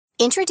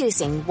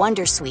Introducing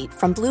Wondersuite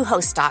from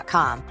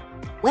Bluehost.com.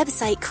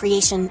 Website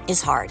creation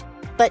is hard,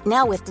 but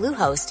now with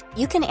Bluehost,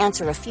 you can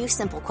answer a few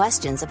simple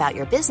questions about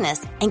your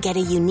business and get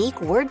a unique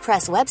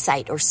WordPress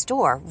website or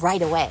store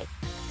right away.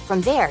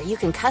 From there, you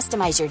can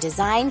customize your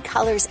design,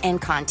 colors,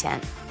 and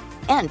content.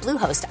 And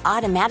Bluehost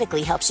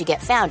automatically helps you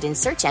get found in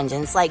search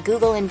engines like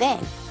Google and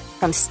Bing.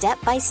 From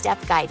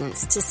step-by-step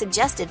guidance to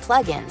suggested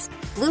plugins,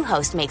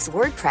 Bluehost makes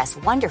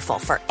WordPress wonderful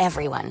for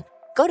everyone.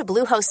 Go to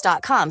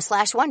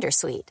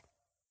bluehost.com/wondersuite.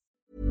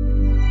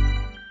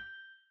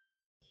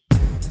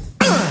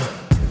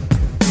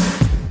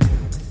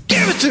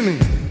 Give it to me.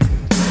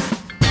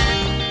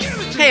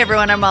 Hey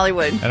everyone, I'm Molly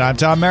Wood. And I'm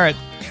Tom Merritt.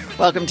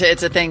 Welcome to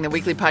It's a Thing, the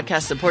weekly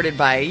podcast supported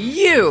by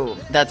you.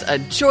 That's a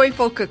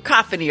joyful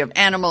cacophony of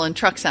animal and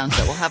truck sounds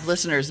that will have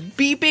listeners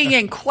beeping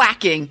and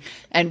quacking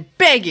and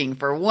begging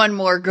for one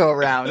more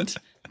go-round.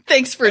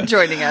 Thanks for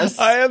joining us.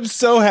 I am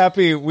so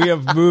happy we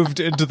have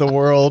moved into the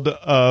world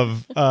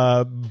of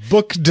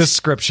book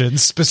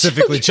descriptions,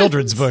 specifically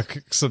children's book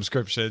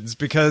subscriptions,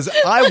 because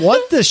I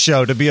want this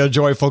show to be a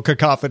joyful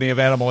cacophony of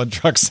animal and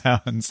truck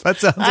sounds. That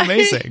sounds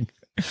amazing.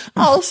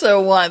 I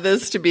also want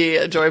this to be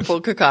a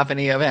joyful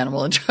cacophony of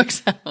animal and truck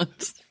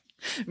sounds.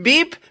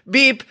 Beep,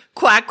 beep,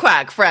 quack,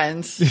 quack,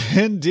 friends.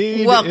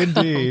 Indeed, Welcome.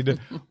 indeed.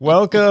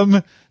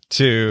 Welcome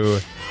to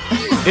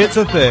It's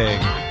a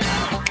Thing.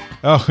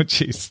 Oh,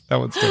 jeez. That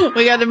one's good.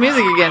 We got the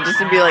music again just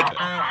to be like,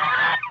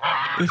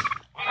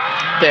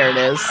 there it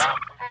is.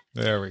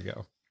 There we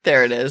go.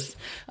 There it is.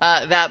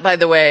 That, by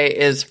the way,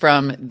 is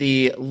from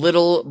the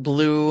Little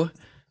Blue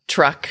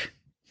Truck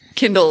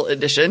Kindle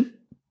edition.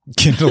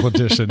 Kindle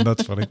edition.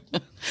 That's funny.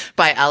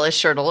 By Alice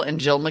Shirtle and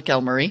Jill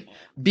McElmurray.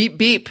 Beep,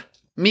 beep.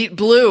 Meet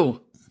Blue.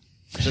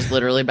 Which is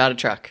literally about a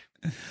truck.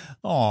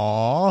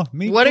 Aw.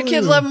 What do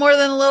kids love more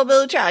than a Little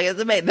Blue Truck? It's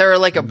amazing. There are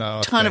like a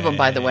ton of them,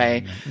 by the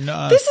way.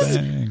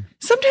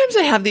 Sometimes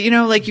I have the,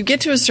 like you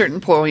get to a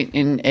certain point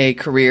in a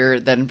career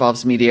that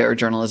involves media or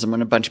journalism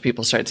when a bunch of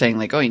people start saying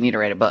like, oh, you need to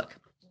write a book.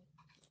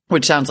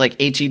 Which sounds like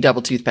HE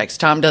double toothpicks.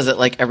 Tom does it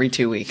like every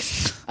 2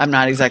 weeks. I'm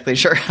not exactly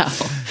sure how.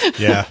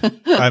 Yeah.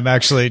 I'm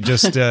actually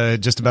just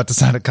about to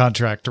sign a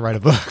contract to write a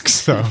book.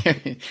 So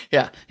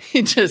yeah,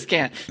 he just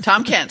can't.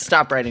 Tom can't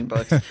stop writing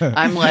books.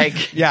 I'm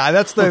like, yeah,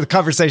 that's the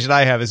conversation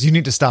I have is you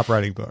need to stop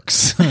writing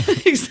books.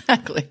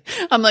 Exactly.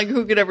 I'm like,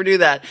 who could ever do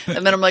that?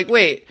 And then I'm like,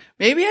 wait,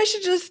 maybe I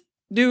should just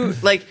do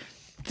like,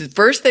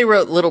 first they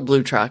wrote Little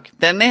Blue Truck.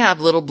 Then they have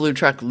Little Blue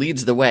Truck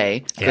Leads the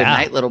Way. Yeah. Good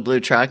night, Little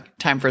Blue Truck.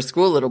 Time for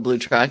school, Little Blue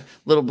Truck.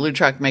 Little Blue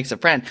Truck Makes a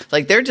Friend.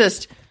 Like they're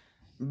just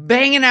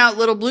banging out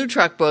Little Blue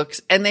Truck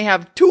books and they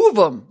have 2 of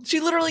them.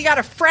 She literally got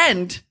a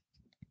friend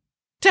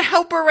to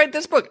help her write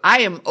this book.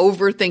 I am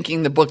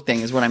overthinking the book thing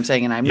is what I'm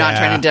saying. And I'm not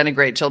trying to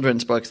denigrate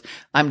children's books.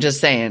 I'm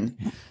just saying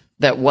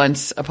that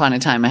once upon a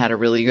time I had a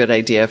really good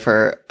idea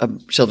for a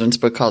children's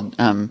book called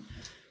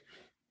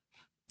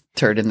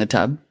Turd in the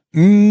Tub.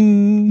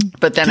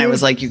 But then I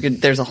was like,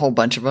 there's a whole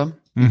bunch of them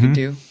you could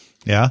do.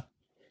 Yeah.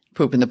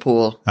 Poop in the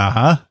pool.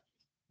 Uh-huh.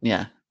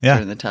 Yeah. Yeah.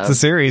 Turd in the tub. It's a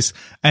series.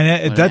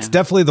 And that's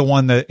definitely the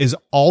one that is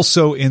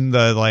also in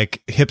the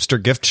like hipster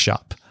gift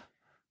shop,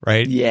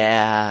 right?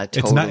 Yeah,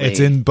 totally. It's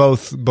in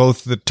both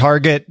the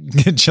Target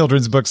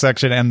children's book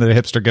section and the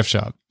hipster gift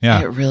shop. Yeah.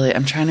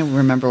 I'm trying to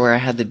remember where I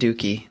had the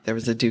Dookie. There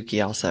was a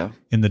Dookie also.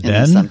 In the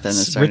den? Something that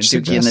started. Which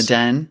Dookie in the suggests-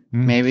 den,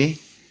 maybe.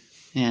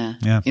 Yeah.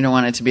 Yeah. You don't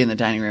want it to be in the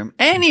dining room.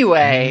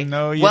 Anyway,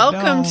 No, you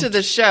welcome don't. to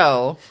the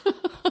show.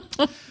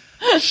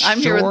 I'm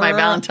here with my Sure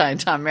Valentine,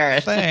 Tom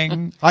Merritt.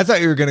 thing. I thought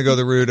you were going to go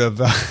the route of,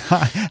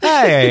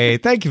 hey,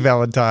 thank you,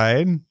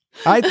 Valentine.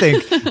 I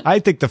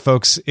think the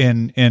folks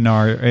in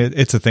our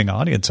It's a Thing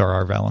audience are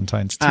our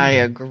Valentines too. I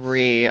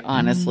agree.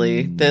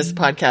 Honestly, this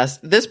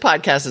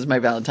podcast is my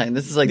Valentine.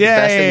 This is like the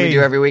best thing we do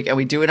every week, and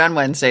we do it on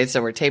Wednesday.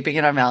 So we're taping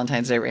it on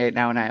Valentine's Day right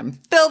now, and I am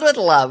filled with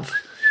love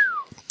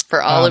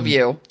for all of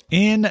you.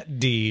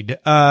 Indeed.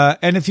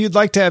 And if you'd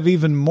like to have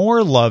even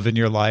more love in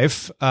your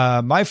life,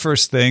 my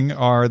first thing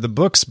are the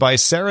books by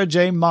Sarah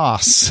J.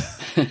 Maas.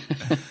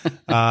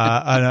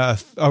 A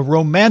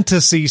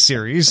romantasy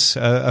series,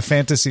 a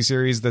fantasy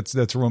series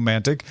that's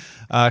romantic.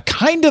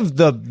 Kind of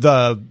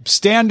the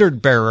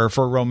standard bearer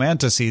for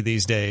romantasy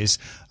these days.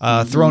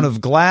 Throne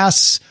of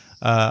Glass,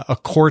 A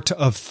Court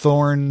of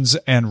Thorns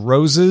and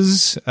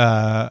Roses,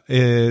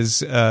 is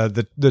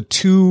the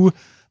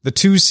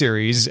two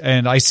series,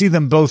 and I see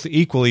them both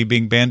equally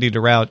being bandied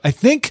around. I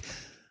think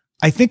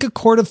A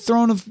Court of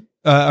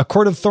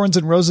Thorns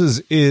and Roses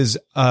is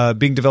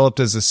being developed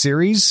as a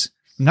series.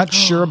 I'm not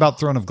sure about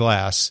Throne of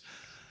Glass,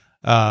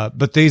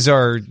 but these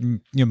are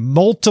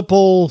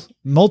multiple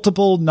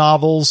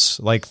novels.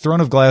 Like Throne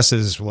of Glass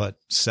is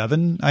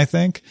 7, I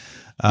think,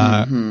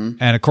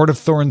 and A Court of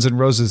Thorns and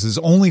Roses is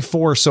only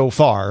 4 so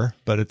far,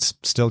 but it's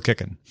still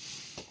kicking.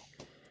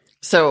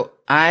 So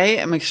I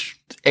am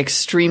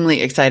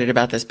extremely excited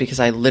about this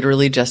because I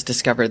literally just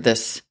discovered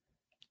this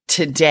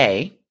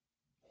today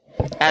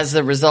as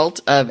the result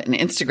of an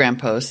Instagram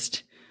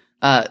post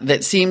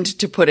that seemed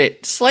to put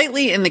it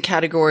slightly in the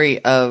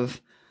category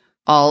of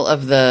all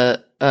of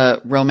the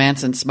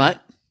romance and smut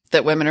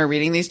that women are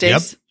reading these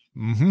days.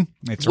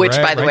 It's Which,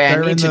 by the way, I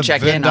there need to the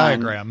check Venn in on.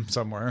 diagram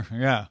somewhere.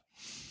 Yeah.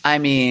 I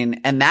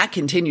mean, and that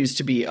continues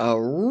to be a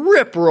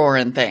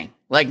rip-roaring thing.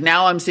 Like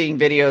now I'm seeing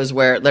videos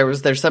where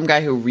there's some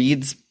guy who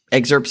reads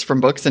excerpts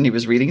from books, and he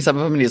was reading some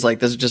of them, and he's like,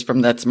 this is just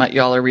from that smut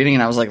y'all are reading.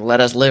 And I was like, let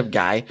us live,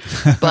 guy.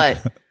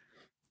 But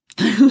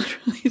I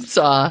literally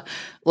saw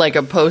like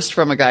a post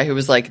from a guy who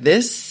was like,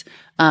 this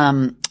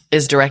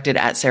is directed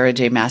at Sarah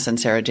J. Maas and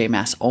Sarah J.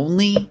 Maas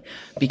only,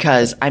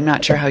 because I'm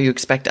not sure how you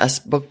expect us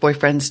book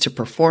boyfriends to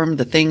perform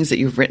the things that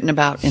you've written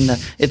about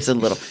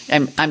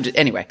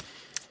anyway.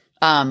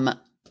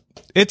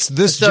 It's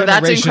this So that's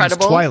generation's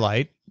incredible.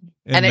 Twilight.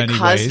 And it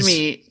caused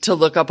me to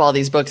look up all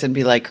these books and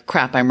be like,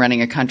 crap, I'm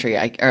running a company.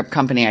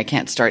 I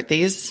can't start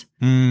these,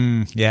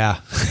 Yeah.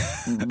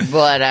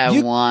 but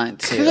I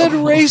want to. Could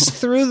race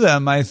through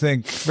them, I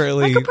think, I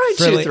fairly could probably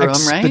chew through 'em,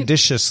 right?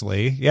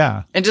 expeditiously.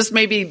 Yeah. And just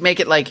maybe make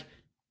it like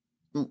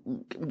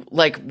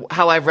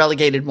how I've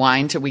relegated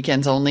wine to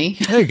weekends only.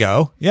 There you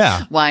go.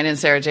 Yeah. Wine and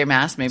Sarah J.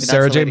 Maas. Maybe that's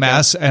Sarah the way J. to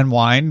Maas and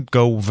wine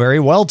go very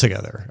well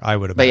together, I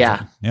would But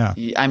imagine. yeah.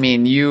 I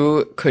mean,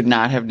 you could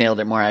not have nailed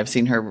it more. I've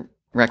seen her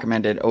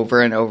recommended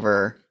over and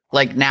over.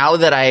 Like now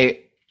that I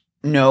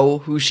know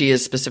who she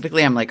is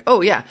specifically, I'm like,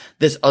 oh yeah,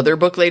 this other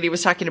book lady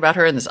was talking about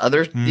her, and this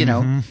other, you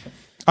know.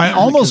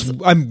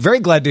 I'm very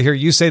glad to hear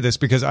you say this,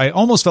 because I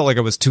almost felt like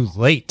I was too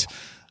late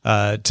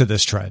to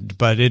this trend,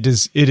 but it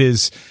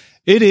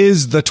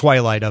is the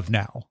Twilight of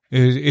now.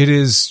 It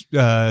is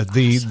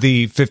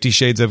the 50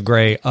 Shades of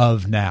Grey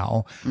of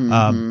now.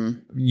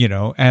 You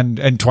know,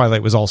 and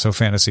Twilight was also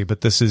fantasy,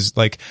 but this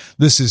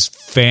is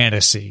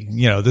fantasy.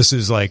 You know, this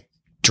is like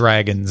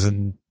dragons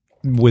and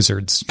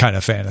wizards kind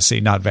of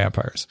fantasy, not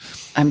vampires.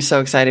 I'm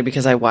so excited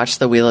because I watched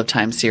the Wheel of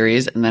Time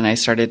series, and then I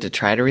started to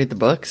try to read the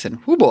books,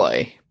 and whoo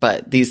boy,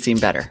 but these seem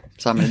better.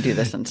 So I'm going to do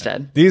this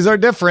instead. These are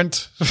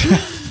different.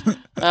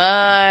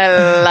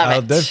 I love I'll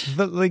it.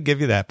 definitely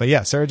give you that. But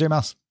yeah, Sarah J.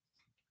 Maas.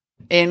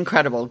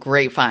 Incredible.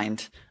 Great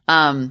find.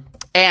 I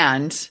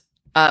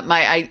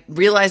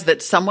realized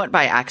that somewhat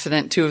by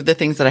accident, two of the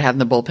things that I had in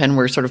the bullpen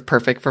were sort of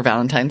perfect for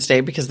Valentine's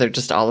Day, because they're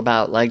just all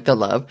about like the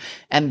love.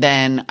 And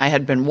then I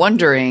had been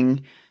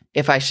wondering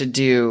if I should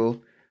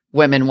do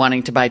women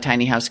wanting to buy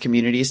tiny house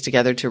communities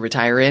together to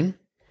retire in.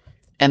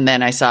 And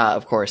then I saw,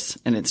 of course,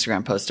 an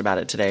Instagram post about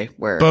it today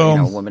where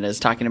a woman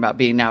is talking about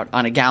being out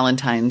on a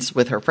Galentine's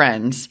with her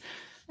friends.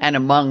 And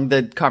among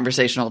the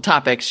conversational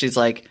topics, she's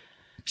like,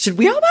 should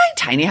we all buy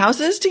tiny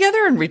houses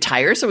together and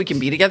retire so we can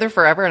be together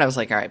forever? And I was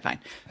like, all right, fine.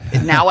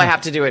 Now I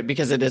have to do it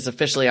because it is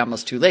officially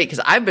almost too late,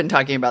 because I've been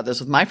talking about this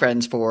with my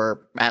friends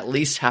for at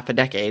least half a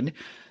decade.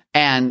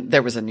 And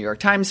there was a New York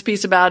Times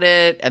piece about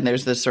it. And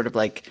there's this sort of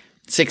like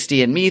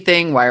 60 and Me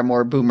thing. Why are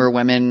more boomer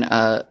women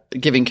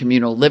giving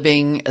communal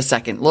living a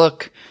second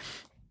look?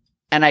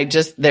 And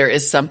there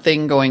is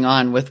something going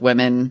on with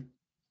women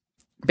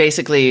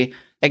basically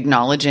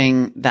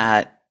acknowledging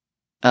that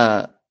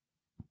a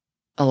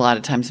lot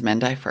of times men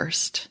die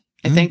first.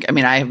 I think. I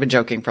mean, I have been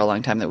joking for a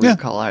long time that we would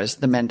call ours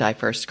the men die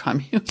first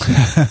commune.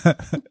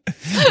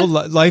 Well,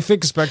 life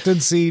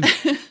expectancy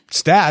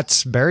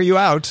stats bear you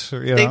out.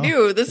 They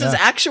do. This is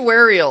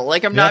actuarial.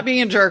 Like, I'm not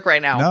being a jerk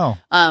right now.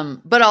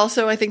 No. But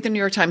also, I think the New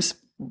York Times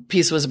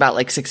piece was about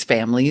like 6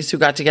 families who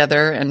got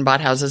together and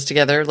bought houses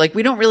together. Like,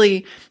 we don't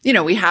really,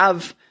 we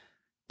have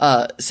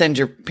send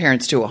your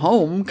parents to a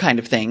home kind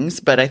of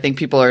things, but I think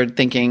people are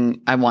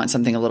thinking, I want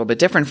something a little bit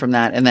different from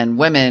that. And then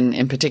women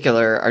in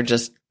particular are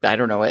just, I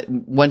don't know,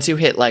 once you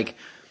hit like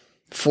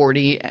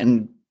 40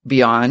 and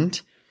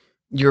beyond,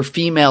 your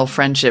female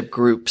friendship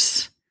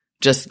groups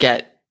just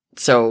get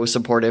so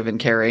supportive and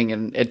caring,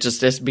 and it's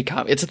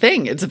a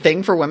thing. It's a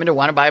thing for women to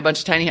want to buy a bunch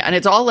of tiny, and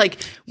it's all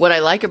like, what I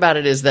like about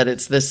it is that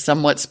it's this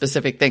somewhat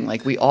specific thing.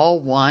 Like, we all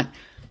want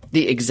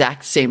the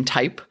exact same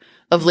type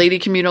of lady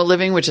communal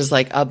living, which is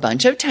like a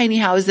bunch of tiny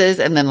houses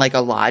and then like a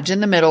lodge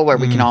in the middle where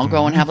we can all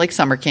go and have like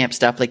summer camp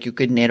stuff. Like, you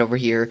could knit over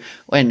here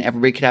and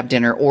everybody could have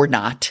dinner or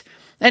not.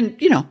 And,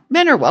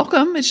 men are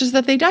welcome. It's just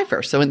that they die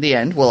first. So in the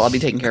end, we'll all be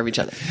taking care of each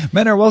other.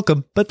 Men are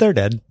welcome, but they're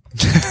dead.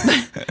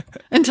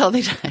 Until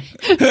they die.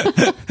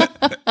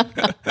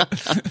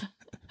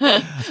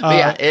 But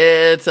yeah,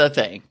 it's a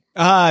thing.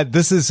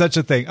 This is such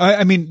a thing.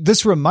 I mean,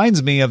 this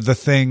reminds me of the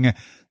thing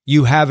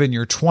you have in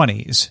your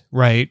 20s,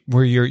 right?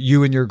 Where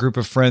you and your group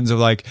of friends are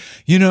like,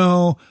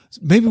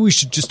 maybe we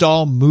should just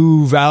all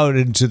move out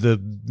into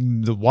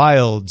the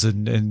wilds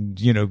and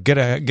get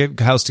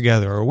a house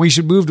together, or we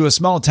should move to a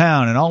small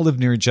town and all live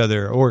near each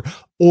other,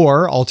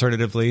 or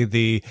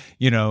alternatively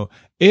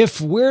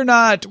if we're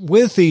not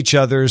with each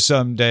other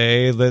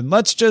someday, then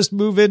let's just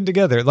move in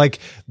together. Like,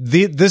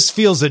 this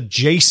feels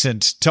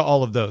adjacent to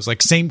all of those,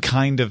 like same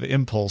kind of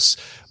impulse,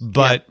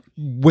 but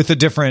with a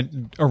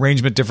different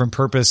arrangement, different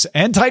purpose,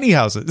 and tiny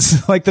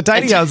houses. Like, the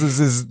tiny houses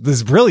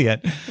is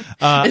brilliant.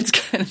 It's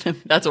kind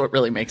of, that's what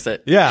really makes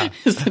it. Yeah.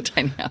 Is the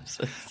tiny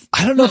houses.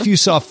 I don't know if you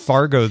saw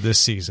Fargo this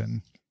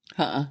season.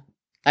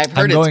 I've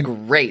heard it's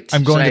great.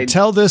 I'm going to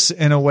tell this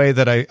in a way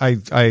that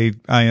I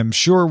am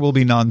sure will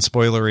be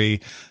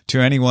non-spoilery to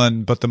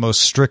anyone but the most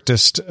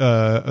strictest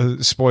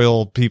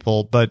spoil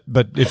people. But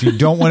if you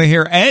don't want to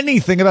hear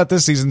anything about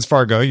this season's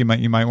Fargo, you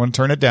might want to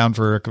turn it down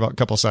for a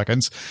couple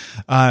seconds.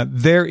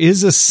 There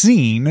is a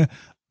scene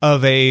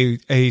of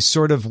a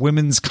sort of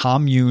women's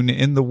commune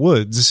in the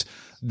woods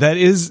that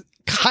is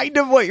kind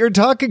of what you're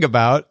talking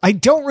about. I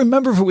don't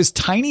remember if it was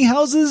tiny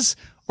houses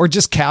or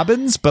just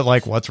cabins, but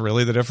like, what's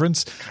really the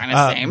difference? Kind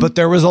of same. But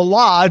there was a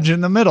lodge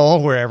in the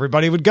middle where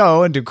everybody would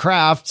go and do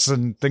crafts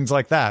and things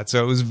like that.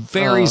 So it was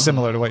very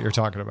similar to what you're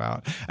talking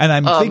about. And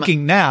I'm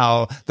thinking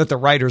now that the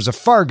writers of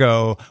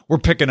Fargo were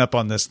picking up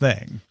on this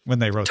thing when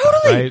they wrote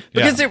that, right?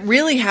 Because it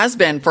really has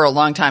been for a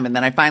long time. And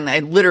then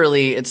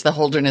it's the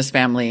Holderness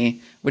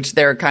family, which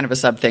they're kind of a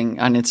sub thing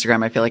on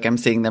Instagram. I feel like I'm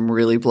seeing them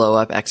really blow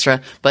up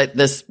extra. But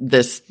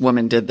this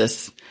woman did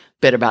this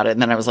bit about it.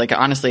 And then I was like,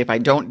 honestly, if I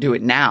don't do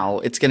it now,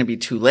 it's going to be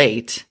too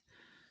late.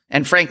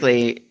 And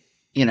frankly,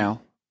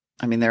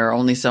 there are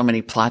only so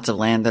many plots of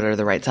land that are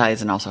the right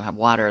size and also have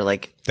water.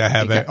 Like that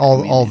have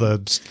all the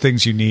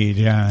things you need.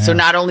 Yeah. So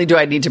not only do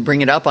I need to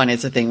bring it up on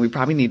It's a Thing, we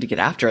probably need to get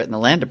after it in the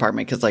land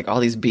department because like all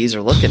these bees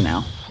are looking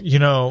now.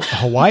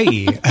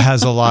 Hawaii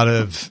has a lot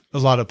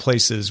of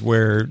places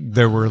where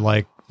there were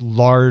like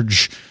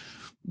large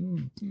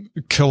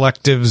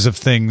collectives of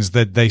things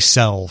that they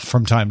sell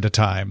from time to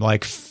time,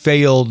 like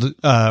failed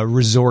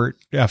resort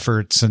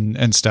efforts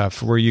and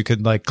stuff where you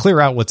could like clear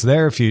out what's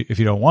there if you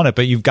don't want it,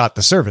 but you've got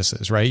the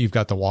services, right? You've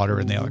got the water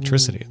and the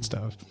electricity and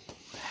stuff.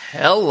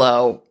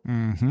 Hello.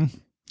 Mm-hmm.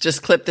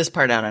 Just clip this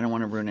part out. I don't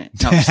want to ruin it.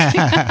 No,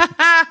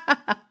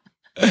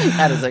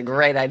 that is a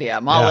great idea.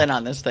 I'm all in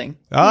on this thing.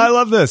 Oh, I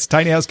love this.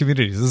 Tiny house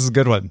communities. This is a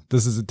good one.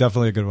 This is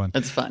definitely a good one.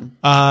 It's fun.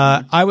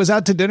 I was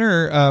out to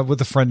dinner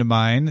with a friend of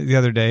mine the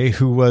other day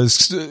who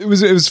it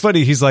was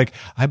funny. He's like,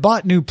 I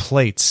bought new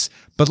plates,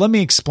 but let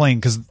me explain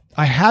because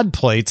I had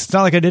plates. It's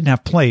not like I didn't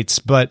have plates,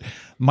 but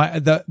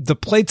the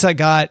plates I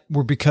got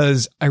were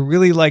because I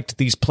really liked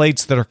these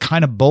plates that are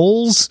kind of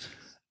bowls.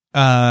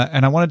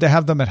 And I wanted to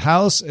have them at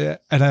house.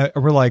 And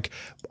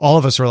all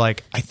of us were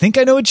like, I think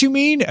I know what you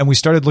mean. And we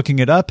started looking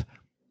it up.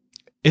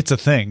 It's a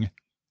thing.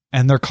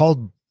 And they're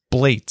called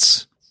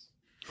blates.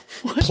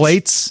 What?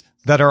 Plates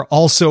that are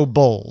also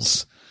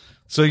bowls.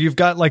 So you've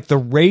got like the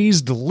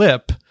raised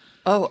lip.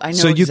 Oh, I know.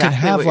 So you can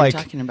have what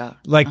you're talking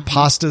about.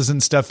 Pastas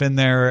and stuff in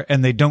there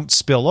and they don't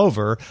spill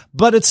over,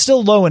 but it's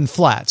still low and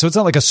flat. So it's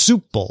not like a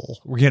soup bowl,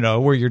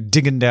 where you're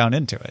digging down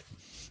into it.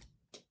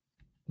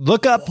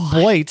 Look up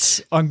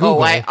plates on Google.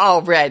 Oh, I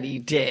already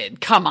did.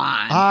 Come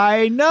on.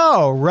 I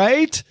know,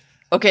 right?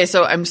 Okay,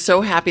 so I'm so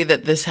happy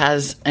that this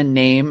has a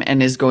name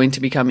and is going to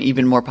become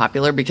even more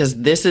popular because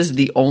this is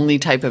the only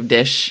type of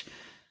dish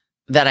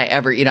that I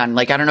ever eat on.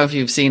 Like, I don't know if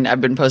you've seen,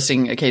 I've been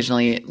posting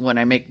occasionally when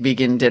I make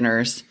vegan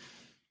dinners,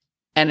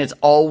 and it's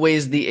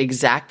always the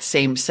exact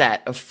same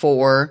set of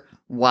 4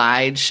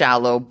 wide,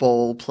 shallow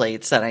bowl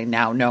plates that I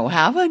now know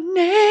have a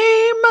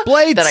name.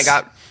 Plates! That I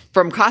got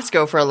from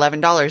Costco for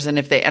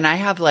 $11. And I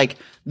have like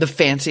the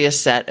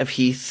fanciest set of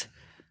Heath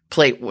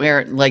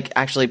plateware, like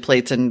actually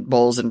plates and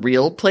bowls and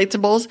real plates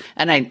and bowls.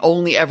 And I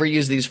only ever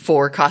use these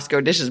 4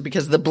 Costco dishes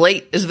because the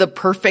plate is the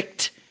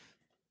perfect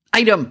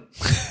item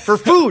for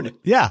food.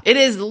 Yeah. It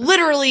is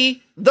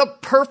literally the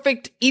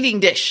perfect eating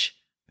dish.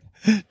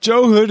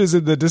 Joe Hood is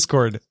in the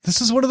Discord.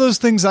 This is one of those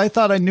things I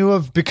thought I knew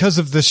of because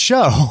of this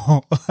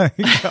show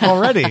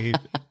already.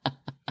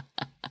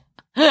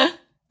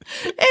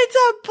 It's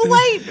a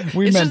plate.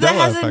 It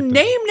has a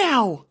name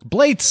now.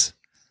 Blates.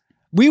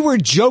 We were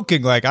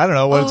joking, like, I don't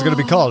know what it's going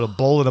to be called. A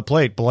bowl and a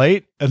plate.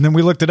 Blate. And then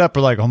we looked it up.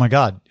 We're like, oh my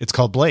God, it's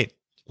called Blate.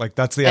 Like,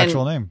 that's the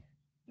actual name.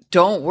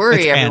 Don't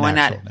worry, everyone.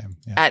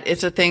 At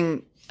It's a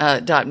Thing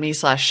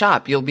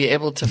 .me/shop, you'll be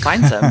able to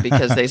find some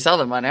because they sell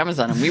them on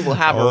Amazon and we will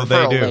have a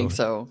referral link.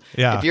 So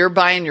if you're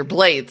buying your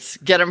plates,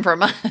 get them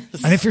from us.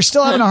 And if you're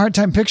still having a hard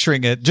time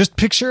picturing it, just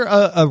picture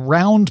a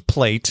round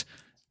plate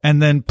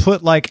and then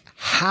put like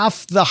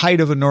half the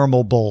height of a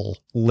normal bowl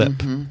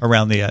lip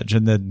around the edge.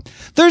 And then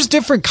there's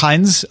different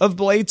kinds of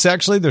plates.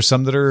 Actually, there's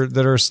some that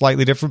are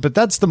slightly different, but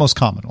that's the most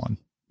common one.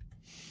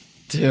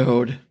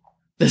 Dude,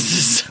 this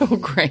is so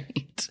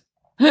great.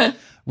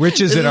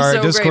 Rich is in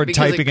our Discord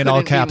typing in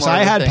all caps. I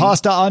had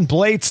pasta on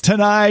plates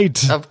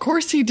tonight. Of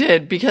course he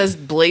did, because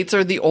plates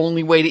are the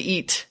only way to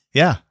eat.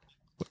 Yeah.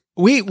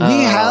 We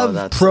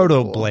have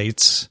proto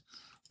plates.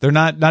 They're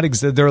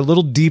they're a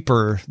little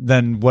deeper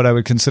than what I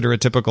would consider a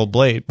typical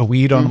blade, but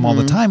we eat on them all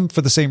the time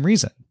for the same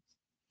reason.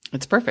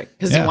 It's perfect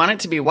because you want it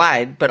to be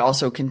wide, but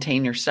also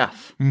contain your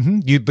stuff.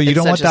 Mm-hmm. But you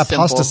don't want that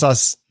pasta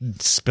sauce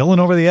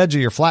spilling over the edge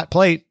of your flat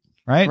plate,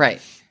 right?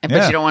 Right.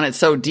 But you don't want it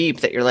so deep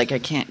that you're like, I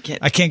can't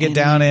get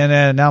down in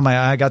it. Now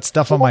I got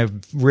stuff on my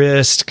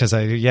wrist because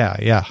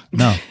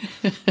no.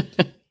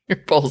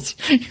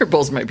 Your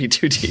bowls might be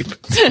too deep.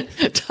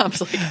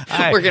 Tom's like,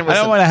 I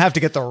don't want to have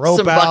to get the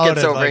rope out and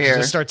over here.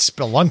 Just start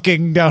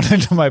spelunking down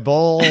into my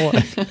bowl.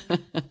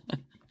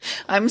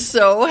 I'm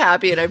so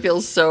happy and I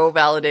feel so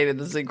validated.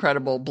 This is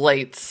incredible.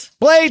 Blates.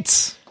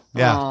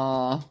 Yeah.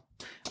 Aww.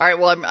 All right.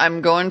 Well,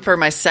 I'm going for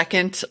my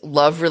second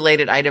love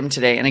related item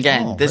today. And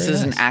again, this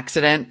is an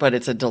accident, but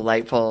it's a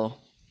delightful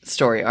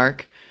story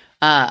arc.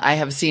 I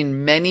have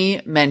seen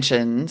many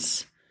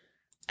mentions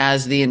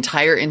as the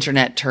entire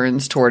internet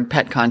turns toward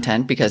pet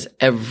content because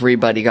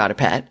everybody got a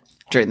pet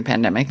during the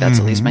pandemic. That's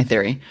at least my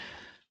theory.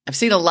 I've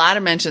seen a lot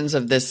of mentions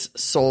of this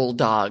soul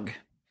dog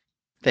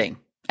thing.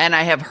 And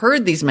I have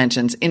heard these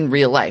mentions in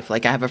real life.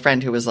 Like I have a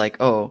friend who was like,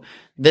 oh,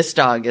 this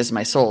dog is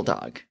my soul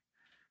dog.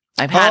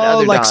 I've had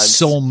other like dogs.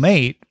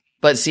 soulmate.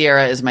 But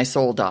Sierra is my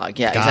soul dog.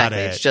 Yeah, Got exactly.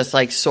 it. It's just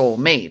like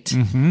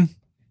soulmate.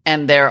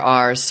 And there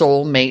are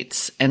soul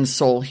mates and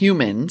soul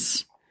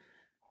humans.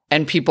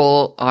 And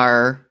people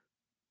are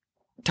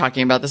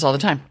talking about this all the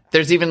time.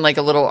 There's even like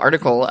a little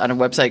article on a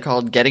website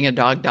called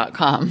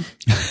gettingadog.com.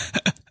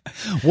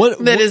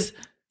 What is,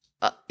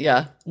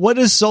 yeah. What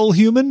is soul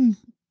human?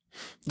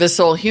 The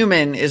soul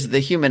human is the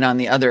human on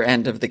the other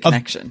end of the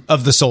connection.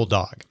 Of the soul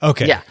dog.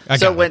 Okay. Yeah.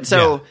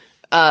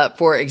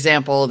 For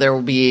example, there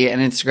will be an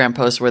Instagram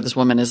post where this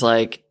woman is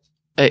like,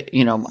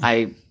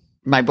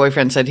 my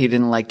boyfriend said he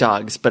didn't like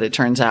dogs, but it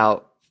turns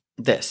out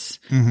this,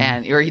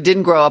 or he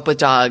didn't grow up with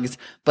dogs,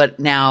 but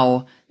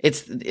now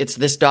it's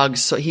this dog.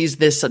 So he's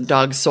this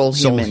dog's soul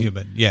human. Soul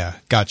human. Yeah.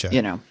 Gotcha.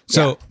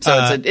 So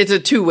it's a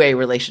two-way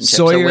relationship.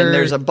 Sawyer, so when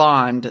there's a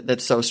bond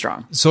that's so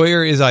strong.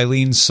 Sawyer is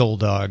Eileen's soul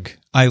dog.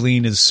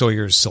 Eileen is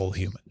Sawyer's soul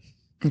human.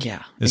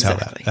 Yeah, is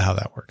exactly. how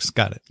that works.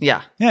 Got it.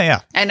 Yeah. Yeah.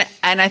 And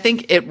I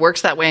think it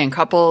works that way in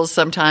couples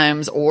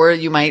sometimes, or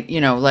you might,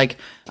 like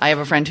I have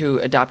a friend who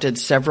adopted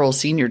several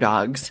senior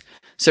dogs.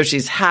 So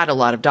she's had a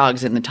lot of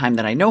dogs in the time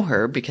that I know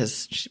her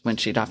because when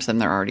she adopts them,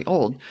 they're already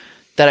old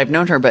that I've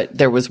known her. But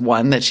there was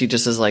one that she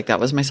just is like, that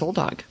was my soul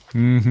dog.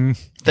 It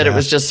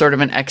was just sort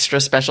of an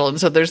extra special. And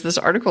so there's this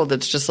article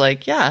that's just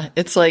like, yeah,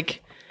 it's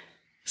like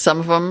some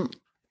of them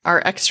are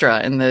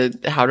extra in the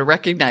how to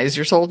recognize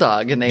your soul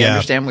dog and they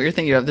understand what you're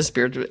thinking. You have the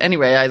spirit.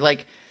 Anyway, I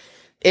like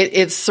it.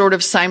 It's sort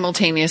of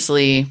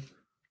simultaneously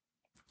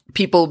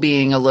people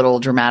being a little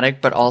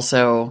dramatic, but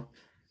also,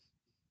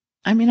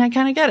 I mean, I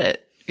kind of get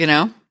it,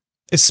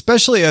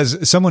 Especially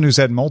as someone who's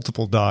had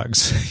multiple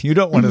dogs, you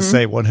don't want to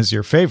say one is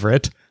your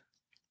favorite.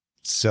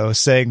 So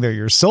saying they're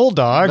your soul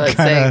dog, but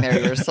saying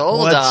they're your soul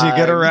lets dog, you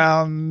get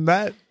around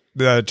that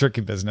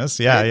tricky business.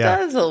 Yeah, it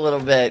does a little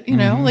bit,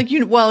 like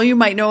you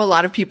might know a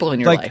lot of people in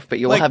your life, but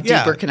you will have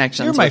deeper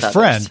connections. You're my with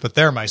friend, others. But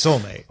they're my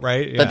soulmate,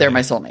 right? But they're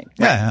my soulmate.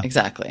 Right, yeah,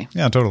 exactly.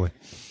 Yeah, totally.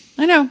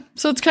 I know.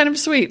 So it's kind of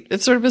sweet.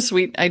 It's sort of a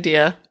sweet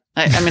idea.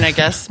 I mean, I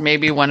guess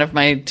maybe one of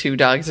my two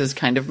dogs is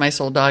kind of my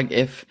soul dog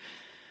if.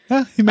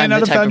 Yeah, you may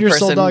not have found your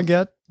soul dog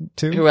yet,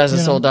 too. Who has a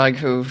soul dog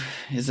who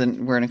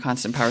we're in a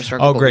constant power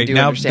struggle. Oh, great. But we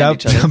do understand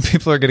each other. Now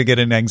people are going to get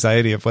an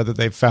anxiety of whether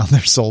they've found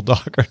their soul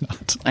dog or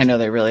not. I know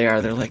they really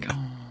are. They're like,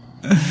 oh.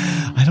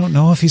 I don't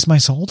know if he's my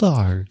soul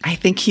dog. I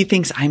think he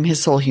thinks I'm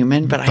his soul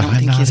human, but I don't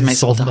think he's my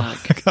soul dog.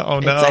 Oh,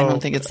 no. I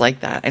don't think it's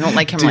like that. I don't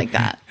like him like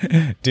that.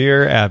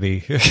 Dear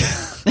Abby.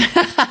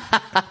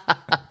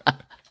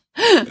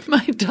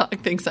 My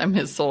dog thinks I'm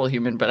his soul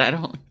human, but I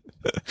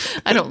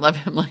don't love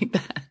him like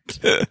that.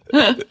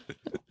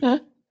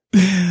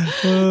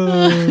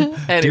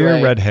 Anyway,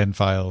 Dear Red Hen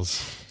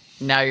Files.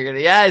 Now you're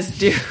gonna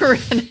Dear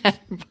Red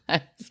Hen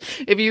Files.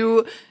 If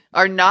you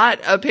are not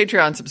a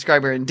Patreon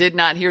subscriber and did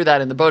not hear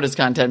that in the bonus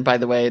content, by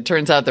the way, it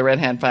turns out the Red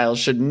Hand Files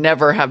should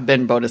never have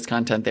been bonus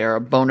content. They are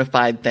a bona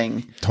fide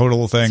thing.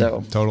 Total thing.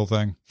 So, total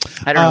thing.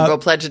 I don't know. Go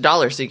pledge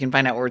 $1 so you can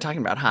find out what we're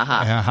talking about. Ha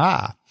ha.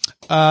 Ha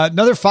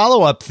another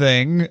follow-up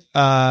thing.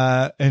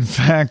 In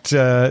fact,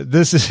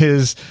 this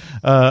is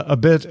a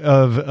bit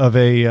of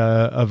a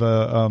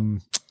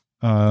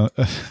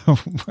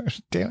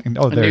damn.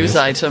 Oh, there news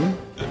item.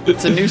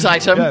 It's a news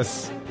item.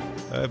 Yes,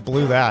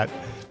 blew that.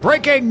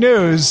 Breaking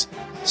news.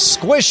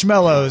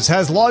 Squishmallows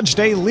has launched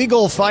a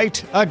legal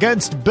fight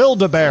against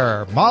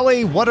Build-A-Bear.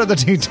 Molly, what are the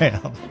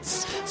details?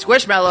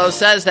 Squishmallows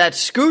says that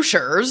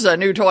Scooshers, a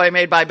new toy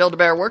made by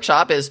Build-A-Bear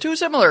Workshop, is too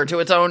similar to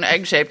its own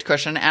egg-shaped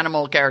cushion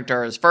animal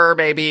characters. Fur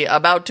Baby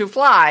about to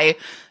fly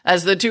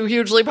as the two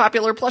hugely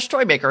popular plush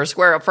toy makers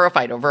square up for a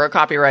fight over a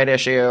copyright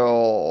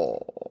issue.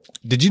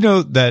 Did you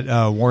know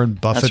that Warren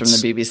Buffett's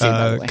That's from the BBC,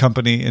 by the way.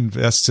 Company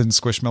invests in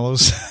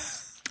Squishmallows?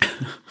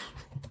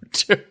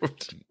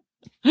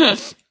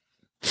 Dude.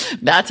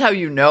 That's how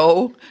you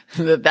know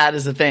that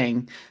is a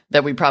thing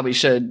that we probably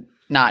should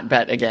not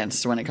bet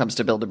against when it comes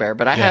to Build-A-Bear.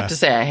 But I have to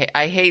say,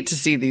 I hate to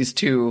see these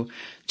two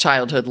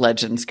childhood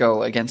legends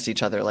go against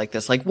each other like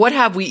this. Like, what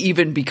have we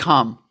even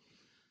become?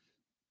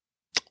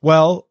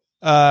 Well,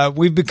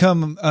 we've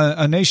become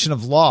a nation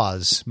of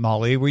laws,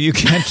 Molly, where you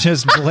can't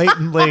just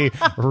blatantly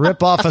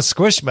rip off a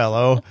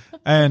Squishmallow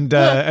and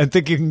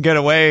think you can get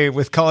away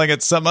with calling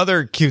it some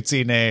other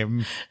cutesy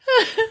name.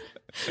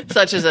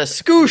 Such as a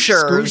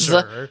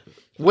Scooshers.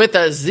 With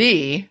a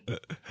Z.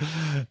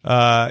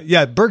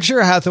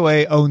 Berkshire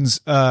Hathaway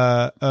owns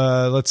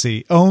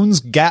Allegheny,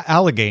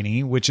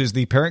 which is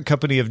the parent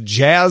company of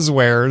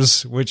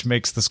Jazzwares, which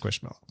makes the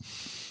Squishmallow.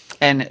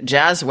 And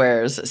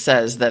Jazzwares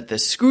says that the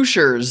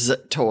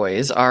Scooshers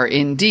toys are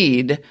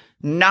indeed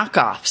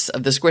knockoffs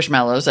of the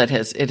Squishmallows that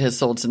it has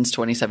sold since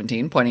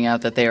 2017, pointing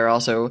out that they are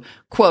also,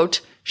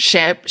 quote,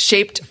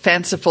 shaped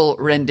fanciful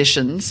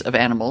renditions of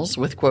animals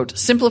with, quote,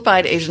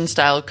 simplified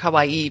Asian-style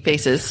kawaii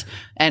faces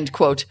and,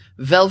 quote,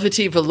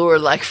 velvety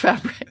velour-like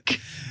fabric.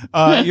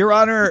 Your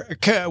Honor,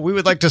 we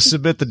would like to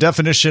submit the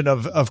definition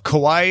of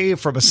kawaii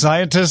from a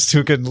scientist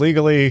who can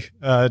legally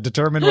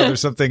determine whether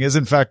something is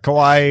in fact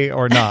kawaii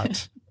or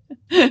not.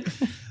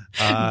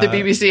 The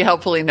BBC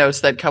helpfully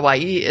notes that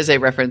kawaii is a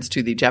reference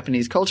to the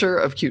Japanese culture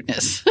of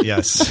cuteness.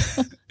 Yes.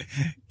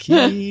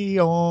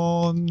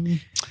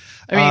 Kion.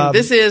 I mean,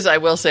 this is, I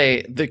will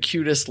say, the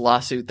cutest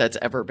lawsuit that's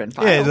ever been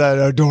filed. Yeah, that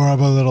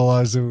adorable little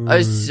lawsuit.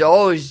 It's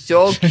so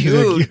cute.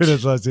 The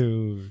cutest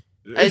lawsuit.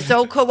 It's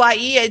so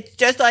kawaii. It's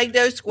just like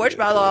those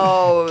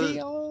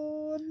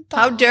Squishmallows.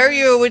 How dare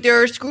you with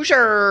your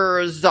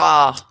squishers?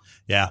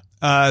 Yeah.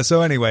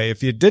 So anyway,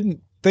 if you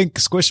didn't think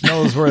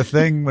Squishmallows were a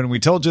thing when we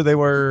told you they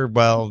were,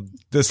 well,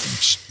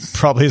 this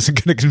probably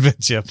isn't going to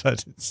convince you,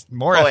 but it's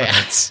more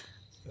evidence. Yeah.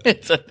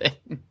 It's a thing.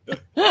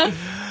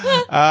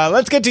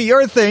 Let's get to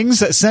your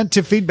things sent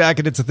to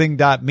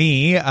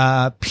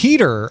feedback@itsathing.me.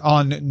 Peter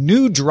on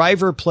new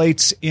driver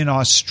plates in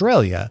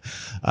Australia.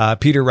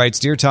 Peter writes,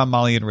 Dear Tom,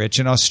 Molly, and Rich,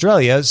 in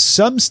Australia,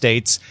 some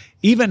states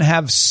even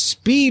have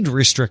speed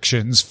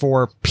restrictions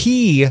for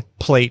P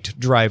plate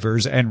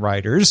drivers and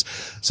riders,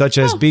 such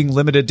as being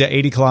limited to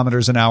 80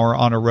 kilometers an hour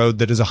on a road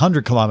that is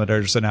 100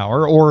 kilometers an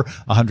hour or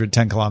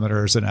 110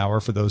 kilometers an hour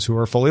for those who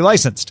are fully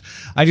licensed.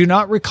 I do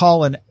not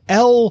recall an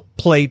L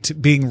plate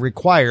being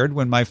required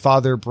when my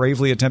father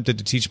bravely attempted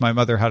to teach my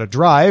mother how to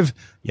drive.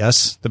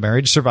 Yes, the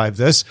marriage survived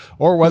this,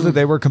 or whether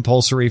they were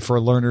compulsory for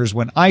learners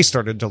when I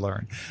started to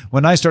learn.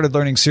 When I started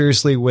learning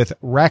seriously with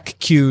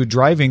RACQ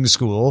driving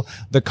school,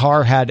 the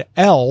car had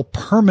L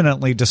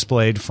permanently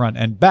displayed front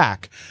and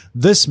back.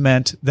 This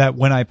meant that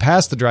when I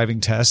passed the driving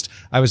test,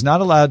 I was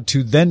not allowed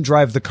to then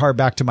drive the car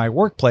back to my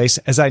workplace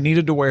as I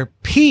needed to wear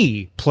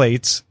P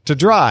plates to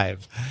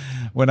drive.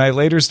 When I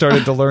later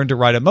started to learn to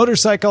ride a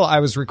motorcycle, I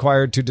was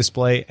required to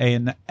display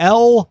an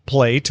L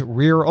plate,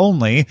 rear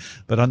only.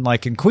 But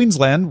unlike in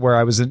Queensland, where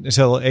I was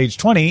until age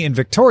 20, in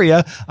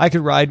Victoria, I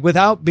could ride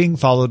without being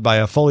followed by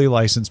a fully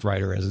licensed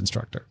rider as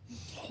instructor.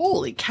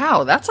 Holy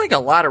cow, that's like a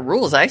lot of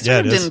rules. I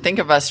sort of didn't think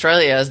of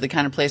Australia as the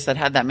kind of place that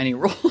had that many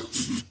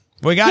rules.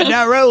 We got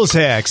no rules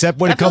here, except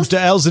when it comes to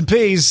L's and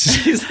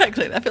P's.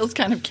 Exactly. That feels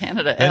kind of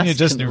Canada-esque. And you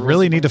just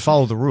really need to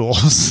follow the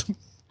rules.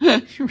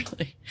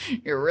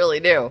 You really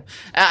do.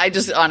 I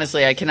just,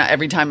 honestly, I cannot,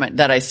 every time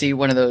that I see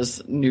one of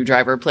those new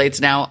driver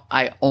plates now,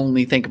 I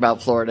only think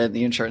about Florida and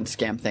the insurance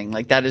scam thing.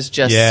 Like, that is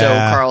just so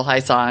Carl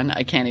Hyson.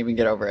 I can't even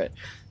get over it.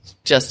 It's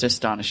just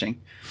astonishing.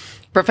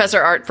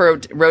 Professor Art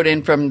wrote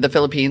in from the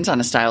Philippines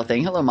on a style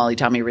thing. Hello, Molly,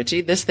 Tommy,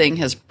 Richie. This thing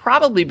has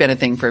probably been a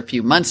thing for a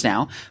few months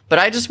now, but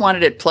I just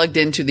wanted it plugged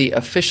into the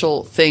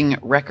official thing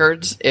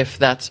records, if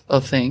that's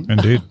a thing.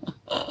 Indeed.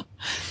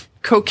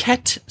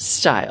 Coquette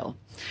style.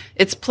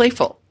 It's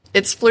playful.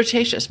 It's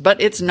flirtatious,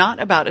 but it's not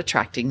about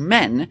attracting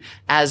men,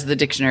 as the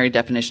dictionary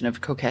definition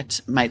of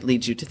coquette might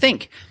lead you to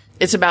think.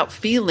 It's about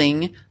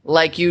feeling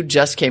like you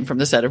just came from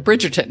the set of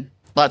Bridgerton.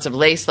 Lots of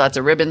lace, lots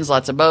of ribbons,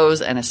 lots of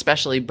bows, and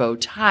especially bow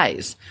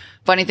ties.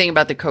 Funny thing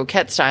about the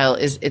coquette style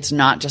is it's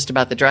not just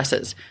about the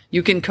dresses.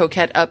 You can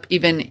coquette up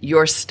even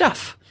your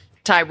stuff.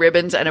 Tie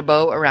ribbons and a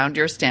bow around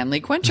your Stanley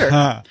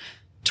Quencher.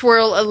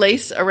 Twirl a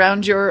lace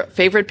around your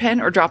favorite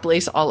pen or drop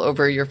lace all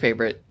over your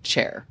favorite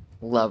chair.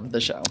 Love the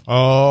show.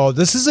 Oh,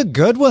 this is a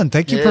good one.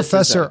 Thank you,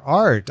 Professor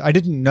Art. I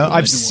didn't know.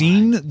 I've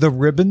seen the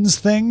ribbons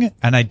thing,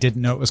 and I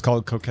didn't know it was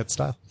called coquette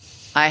style.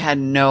 I had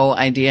no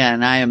idea,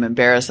 and I am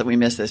embarrassed that we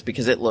missed this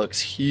because it looks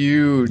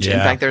huge. Yeah. In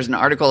fact, there's an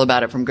article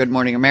about it from Good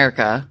Morning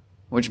America,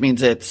 which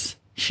means it's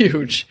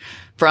huge,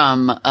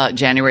 from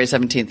January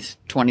 17th,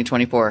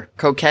 2024.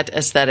 Coquette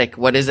aesthetic.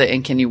 What is it,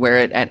 and can you wear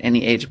it at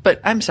any age?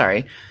 But I'm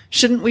sorry.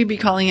 Shouldn't we be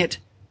calling it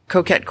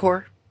coquette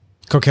core?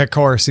 Coquette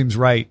core seems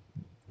right.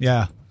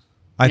 Yeah.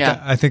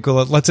 I think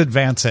let's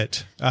advance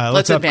it.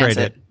 Let's upgrade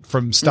it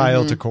from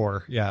style to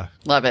core. Yeah.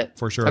 Love it.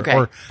 For sure.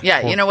 Okay.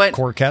 You know what?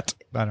 Coquette.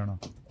 I don't know.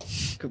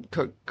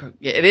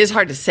 It is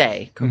hard to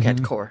say.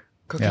 Coquette core.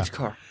 Coquette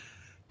core.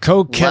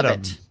 Coquette. Love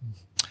it.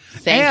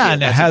 Thank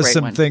Anne you. has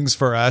some things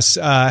for us.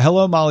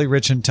 Hello, Molly,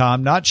 Rich, and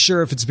Tom. Not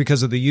sure if it's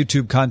because of the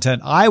YouTube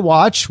content I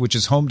watch, which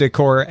is home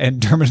decor and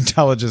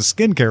dermatologist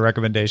skincare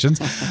recommendations,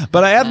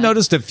 but I have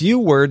noticed a few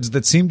words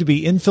that seem to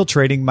be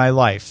infiltrating my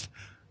life.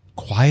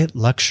 Quiet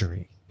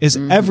luxury is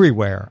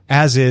everywhere,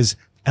 as is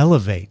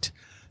elevate.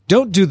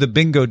 Don't do the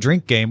bingo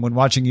drink game when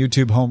watching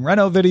YouTube home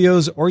reno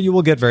videos, or you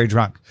will get very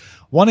drunk.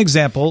 One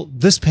example,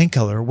 this paint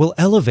color will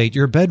elevate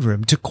your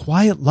bedroom to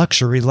quiet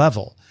luxury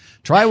level.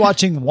 Try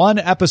watching one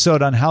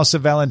episode on House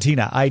of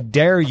Valentina. I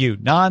dare you.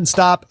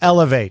 Non-stop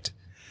elevate.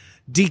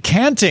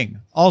 Decanting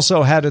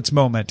also had its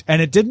moment,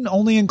 and it didn't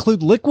only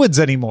include liquids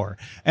anymore.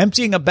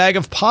 Emptying a bag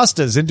of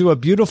pastas into a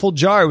beautiful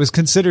jar was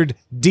considered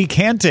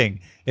decanting.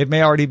 It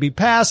may already be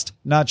past,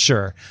 not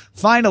sure.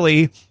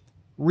 Finally,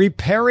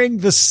 repairing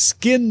the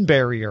skin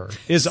barrier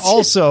is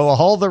also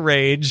all the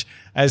rage,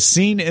 as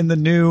seen in the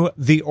new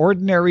The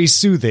Ordinary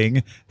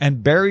Soothing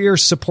and Barrier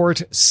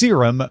Support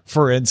Serum,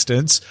 for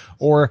instance,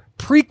 or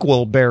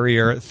Prequel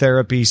Barrier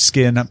Therapy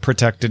Skin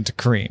Protectant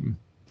Cream.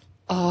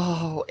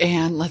 Oh,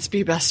 and let's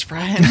be best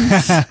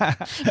friends.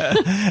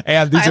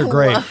 And these are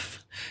great.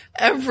 Love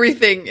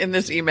everything in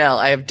this email.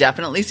 I have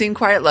definitely seen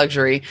Quiet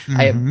Luxury.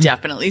 I have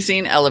definitely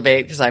seen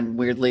Elevate, because I'm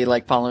weirdly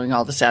like following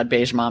all the sad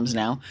beige moms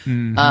now.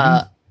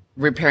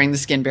 Repairing the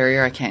Skin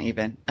Barrier. I can't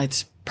even.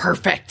 It's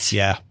perfect.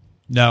 Yeah.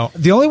 No.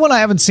 The only one I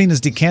haven't seen is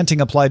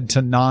Decanting applied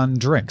to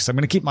non-drinks. I'm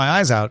going to keep my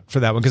eyes out for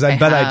that one, because I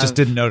bet I just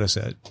didn't notice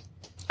it.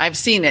 I've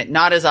seen it,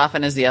 not as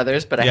often as the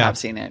others, but I have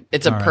seen it.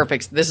 It's a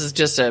perfect. Right. This is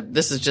just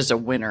a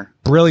winner.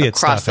 Brilliant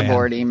across stuff, the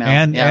board email,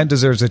 and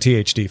deserves a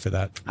THD for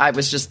that. I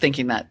was just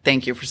thinking that.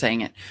 Thank you for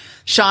saying it.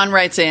 Sean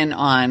writes in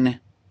on,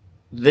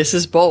 this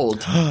is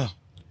bold.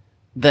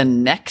 The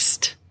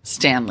next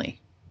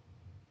Stanley.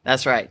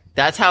 That's right.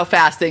 That's how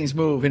fast things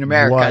move in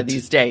America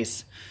these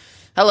days.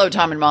 Hello,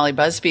 Tom and Molly.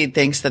 BuzzFeed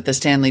thinks that the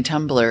Stanley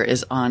tumbler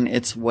is on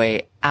its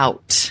way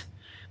out.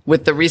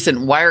 With the recent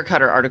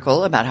Wirecutter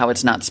article about how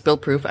it's not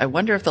spill-proof, I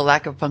wonder if the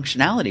lack of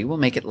functionality will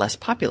make it less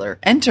popular.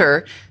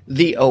 Enter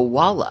the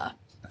Owala.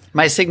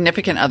 My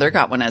significant other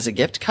got one as a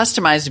gift,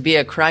 customized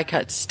via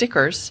Cry-Cut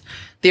stickers.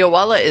 The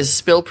Owala is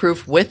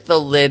spill-proof with the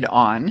lid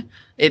on.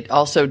 It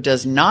also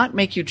does not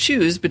make you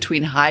choose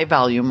between high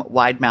volume,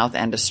 wide mouth,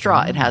 and a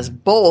straw. It has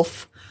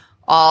both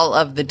all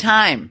of the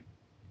time.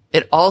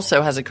 It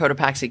also has a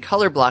Cotopaxi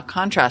color block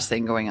contrast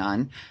thing going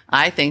on.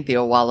 I think the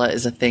Owala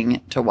is a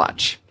thing to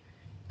watch.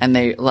 And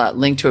they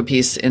link to a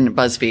piece in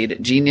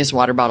BuzzFeed, Genius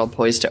Water Bottle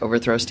Poised to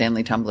Overthrow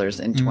Stanley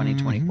Tumblers in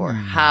 2024.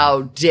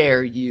 How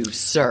dare you,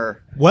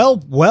 sir? Well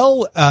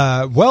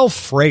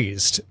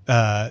phrased,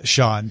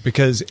 Sean,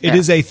 because it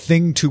is a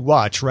thing to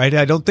watch, right?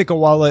 I don't think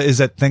Owala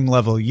is at thing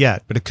level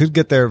yet, but it could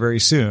get there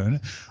very soon.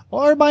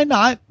 Or it might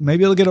not.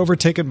 Maybe it'll get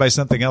overtaken by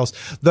something else.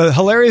 The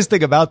hilarious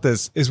thing about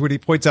this is when he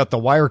points out the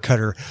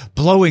Wirecutter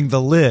blowing the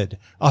lid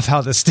off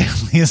how the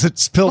Stanley isn't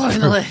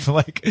spill-proof.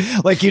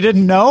 Like you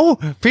didn't know,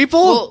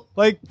 people?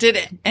 Well,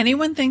 did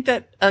anyone think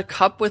that a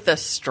cup with a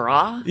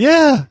straw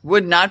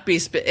would not be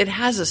it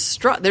has a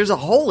straw. There's a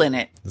hole in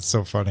it. That's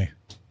so funny.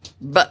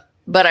 But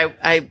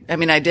I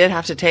mean, I did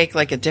have to take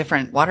like a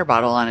different water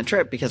bottle on a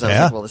trip because I was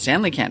like, well, the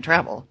Stanley can't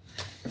travel.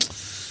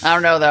 I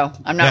don't know, though.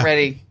 I'm not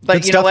ready. But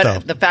good, you know what? Though.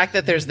 The fact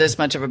that there's this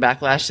much of a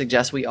backlash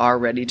suggests we are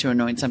ready to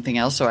anoint something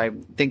else. So I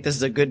think this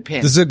is a good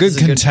pin. This is a good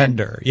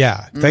contender.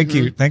 Yeah. Thank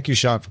you. Thank you,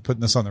 Sean, for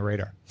putting this on the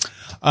radar.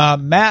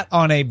 Matt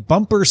on a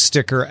bumper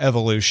sticker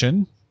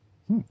evolution.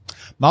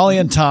 Molly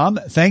and Tom,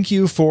 thank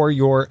you for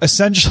your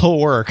essential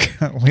work.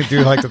 We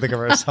do like to think of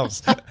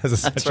ourselves as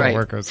essential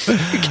workers. You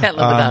can't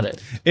live without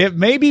it. It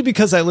may be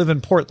because I live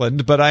in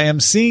Portland, but I am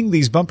seeing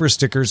these bumper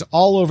stickers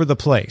all over the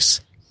place.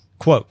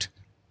 Quote,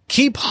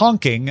 keep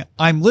honking,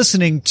 I'm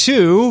listening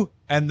to,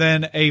 and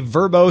then a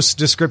verbose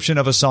description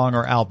of a song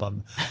or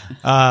album.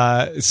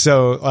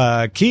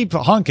 So keep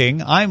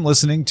honking, I'm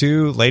listening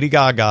to Lady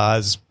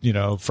Gaga's,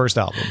 first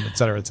album, et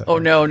cetera, et cetera. Oh,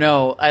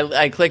 no.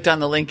 I clicked on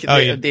the link,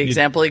 the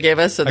example he gave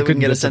us so that we can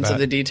get a sense of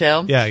the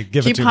detail. Yeah,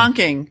 keep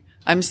honking.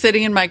 I'm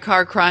sitting in my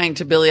car crying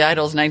to Billy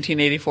Idol's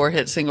 1984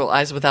 hit single,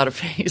 Eyes Without a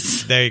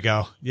Face. There you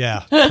go.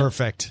 Yeah,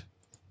 perfect.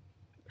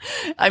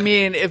 I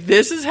mean, if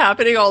this is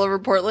happening all over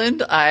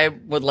Portland, I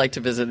would like to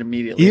visit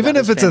immediately. Even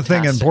if it's fantastic.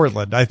 A thing in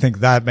Portland, I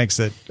think that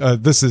makes it.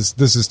 This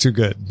is too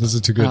good. This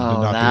is too good to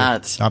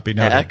not be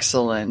noted.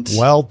 Excellent.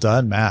 Well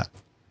done, Matt.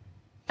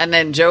 And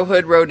then Joe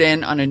Hood wrote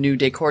in on a new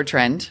decor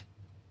trend.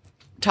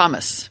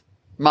 Thomas,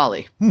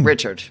 Molly,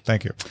 Richard.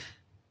 Thank you.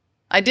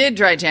 I did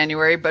dry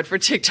January, but for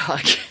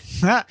TikTok.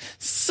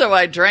 So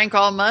I drank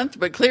all month,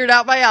 but cleared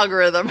out my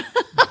algorithm.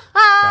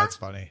 That's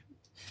funny.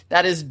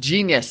 That is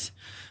genius.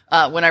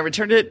 When I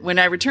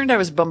returned, I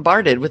was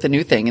bombarded with a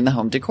new thing in the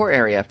home decor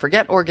area.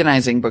 Forget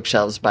organizing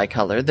bookshelves by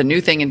color. The new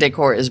thing in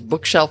decor is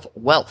bookshelf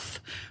wealth,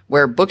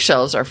 where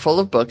bookshelves are full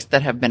of books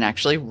that have been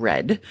actually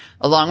read,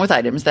 along with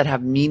items that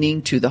have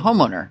meaning to the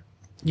homeowner.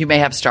 You may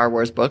have Star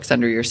Wars books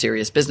under your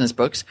serious business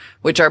books,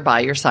 which are buy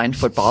your signed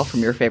football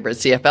from your favorite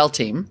CFL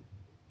team.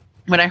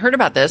 When I heard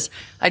about this,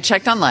 I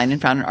checked online and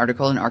found an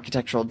article in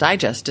Architectural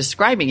Digest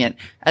describing it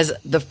as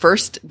the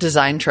first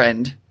design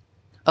trend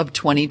of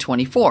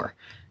 2024.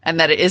 And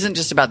that it isn't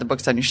just about the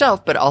books on your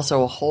shelf, but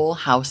also a whole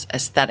house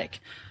aesthetic.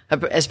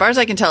 As far as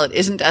I can tell, it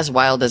isn't as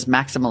wild as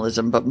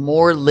maximalism, but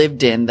more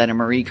lived in than a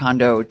Marie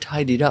Kondo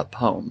tidied up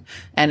home.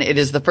 And it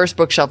is the first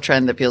bookshelf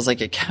trend that feels like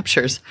it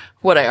captures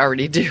what I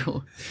already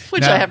do,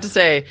 which I have to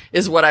say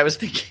is what I was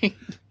thinking.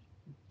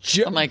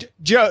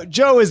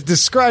 Joe is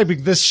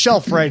describing this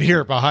shelf right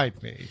here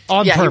behind me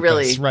on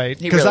purpose, right?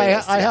 Because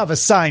I have a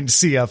signed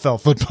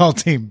CFL football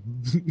team.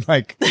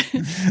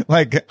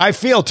 like I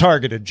feel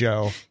targeted,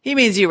 Joe. He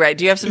means you, right?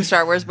 Do you have some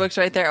Star Wars books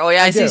right there? Oh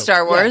yeah, I see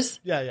Star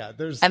Wars. Yeah.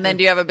 Then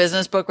do you have a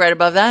business book right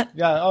above that?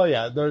 Yeah. Oh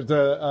yeah. There's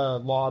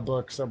a law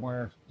book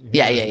somewhere.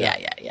 Yeah.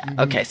 Mm-hmm.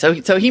 Okay. So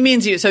he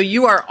means you. So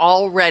you are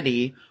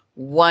already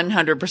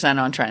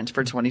 100% on trend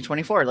for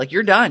 2024. Like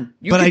you're done.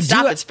 You can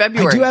stop. It's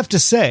February. I do have to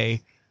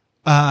say,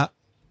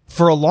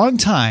 for a long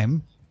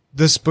time,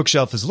 this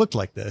bookshelf has looked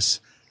like this.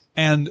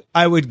 And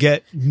I would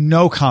get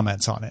no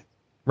comments on it.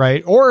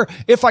 Right. Or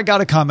if I got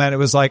a comment, it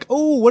was like,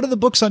 oh, what are the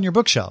books on your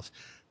bookshelf?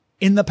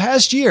 In the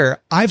past year,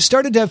 I've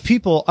started to have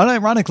people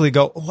unironically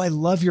go, oh, I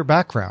love your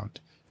background.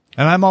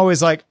 And I'm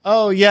always like,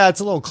 oh, yeah, it's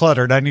a little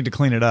cluttered. I need to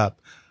clean it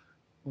up.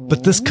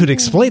 But this could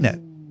explain it,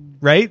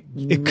 right?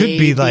 It could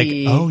be like,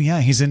 oh,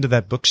 yeah, he's into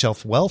that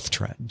bookshelf wealth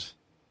trend.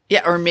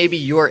 Yeah, or maybe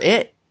you're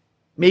it.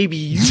 Maybe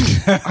you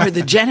are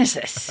the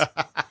genesis.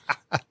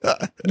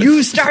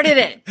 You started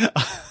it.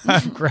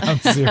 I'm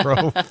ground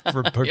zero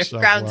for bookshelf You're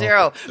ground wealth.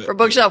 zero for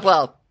bookshelf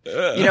wealth.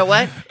 You know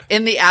what?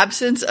 In the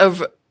absence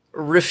of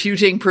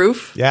refuting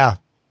proof, Yeah.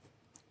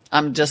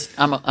 I'm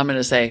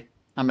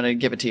going to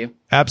give it to you.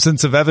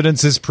 Absence of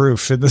evidence is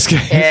proof in this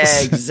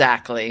case.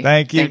 Exactly.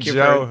 Thank you, for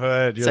Joe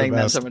Hood. You're saying the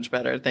that best. so much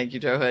better. Thank you,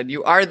 Joe Hood.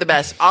 You are the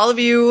best. All of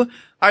you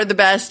are the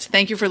best.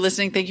 Thank you for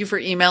listening. Thank you for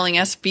emailing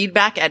us.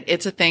 Feedback at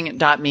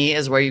itsathing.me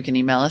is where you can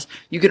email us.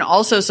 You can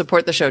also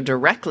support the show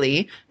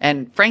directly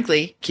and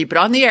frankly, keep it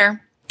on the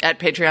air at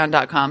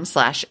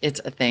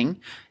patreon.com/itsathing.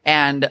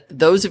 And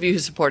those of you who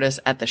support us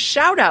at the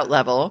shout out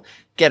level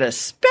get a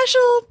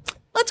special,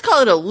 let's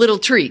call it a little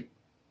treat,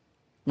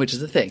 which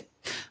is a thing.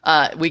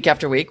 Week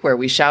after week, where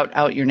we shout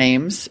out your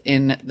names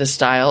in the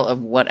style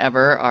of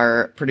whatever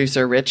our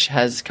producer Rich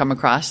has come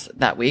across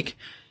that week.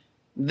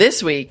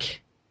 This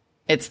week,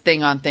 it's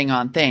thing on thing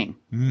on thing.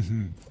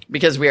 Mm-hmm.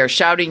 Because we are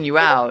shouting you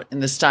out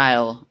in the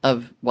style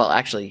of, well,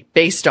 actually,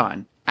 based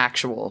on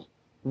actual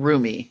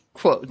Rumi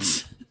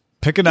quotes.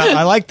 Picking up,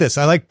 I like this.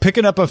 I like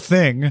picking up a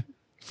thing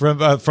from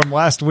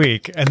last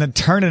week and then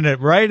turning it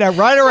right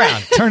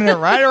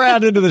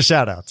around into the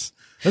shout outs.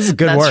 This is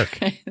good work.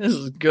 Right. This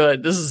is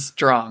good. This is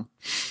strong.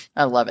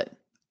 I love it.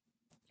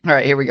 All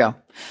right, here we go.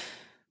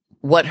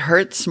 What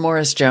hurts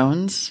Morris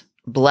Jones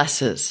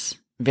blesses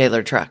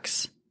Valor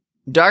Trucks.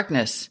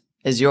 Darkness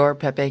is your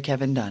Pepe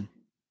Kevin Dunn.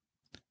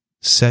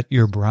 Set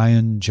your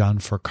Brian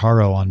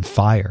Gianfrancaro on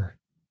fire.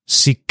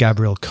 Seek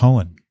Gabriel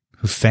Cohen,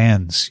 who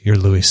fans your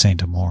Louis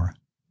Saint-Amour.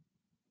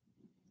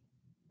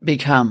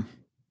 Become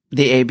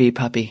the AB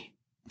puppy.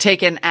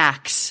 Take an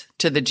axe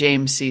to the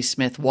James C.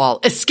 Smith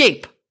wall.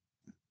 Escape.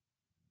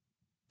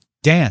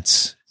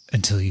 Dance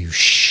until you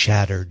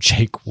shatter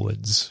Jake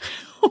Woods.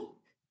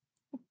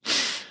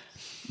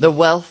 The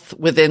wealth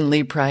within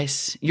Lee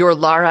Price, your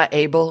Lara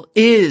Abel,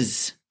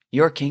 is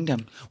your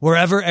kingdom.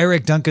 Wherever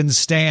Eric Duncan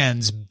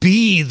stands,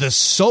 be the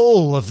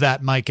soul of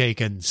that Mike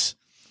Akins.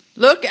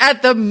 Look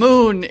at the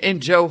moon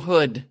in Joe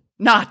Hood,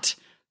 not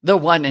the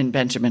one in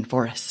Benjamin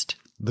Forrest.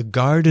 The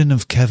garden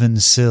of Kevin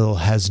Sill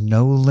has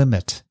no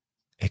limit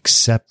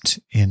except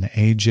in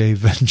AJ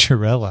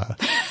Venturella.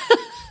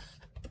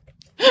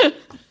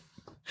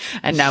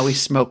 And now we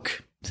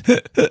smoke.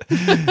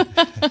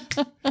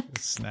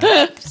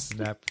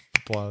 Snap,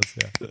 applause.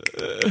 Yeah.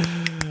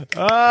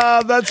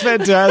 That's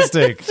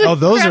fantastic.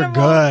 Those are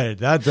good.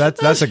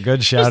 That's a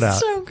good shout out.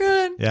 So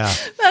good. Yeah.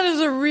 That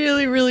is a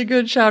really, really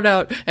good shout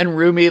out. And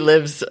Rumi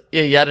lives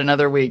yet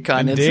another week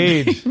on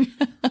Indeed.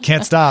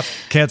 Can't stop,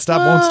 won't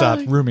stop.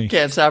 Rumi.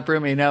 Can't stop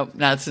Rumi. No,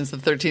 not since the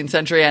 13th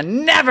century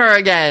and never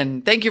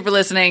again. Thank you for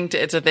listening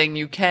to It's a Thing.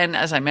 You can,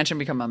 as I mentioned,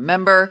 become a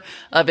member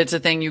of It's a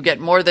Thing. You get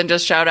more than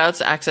just shout outs,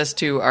 access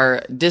to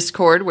our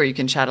Discord where you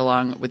can chat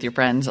along with your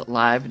friends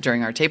live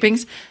during our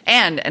tapings,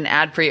 and an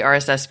ad-free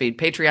RSS feed,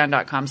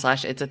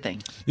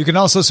 patreon.com/itsathing. You can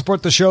also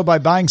support the show by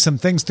buying some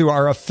things through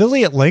our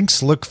affiliate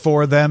links. Look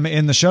for them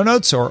in the show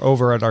notes or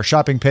over at our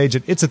shopping page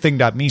at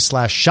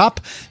itsathing.me/shop.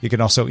 You can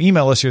also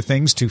email us your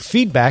things to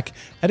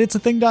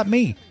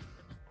feedback@itsathing.me.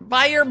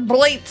 Buy your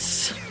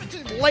blates.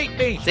 Blate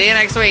me. See you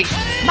next week.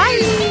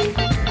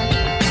 Bye.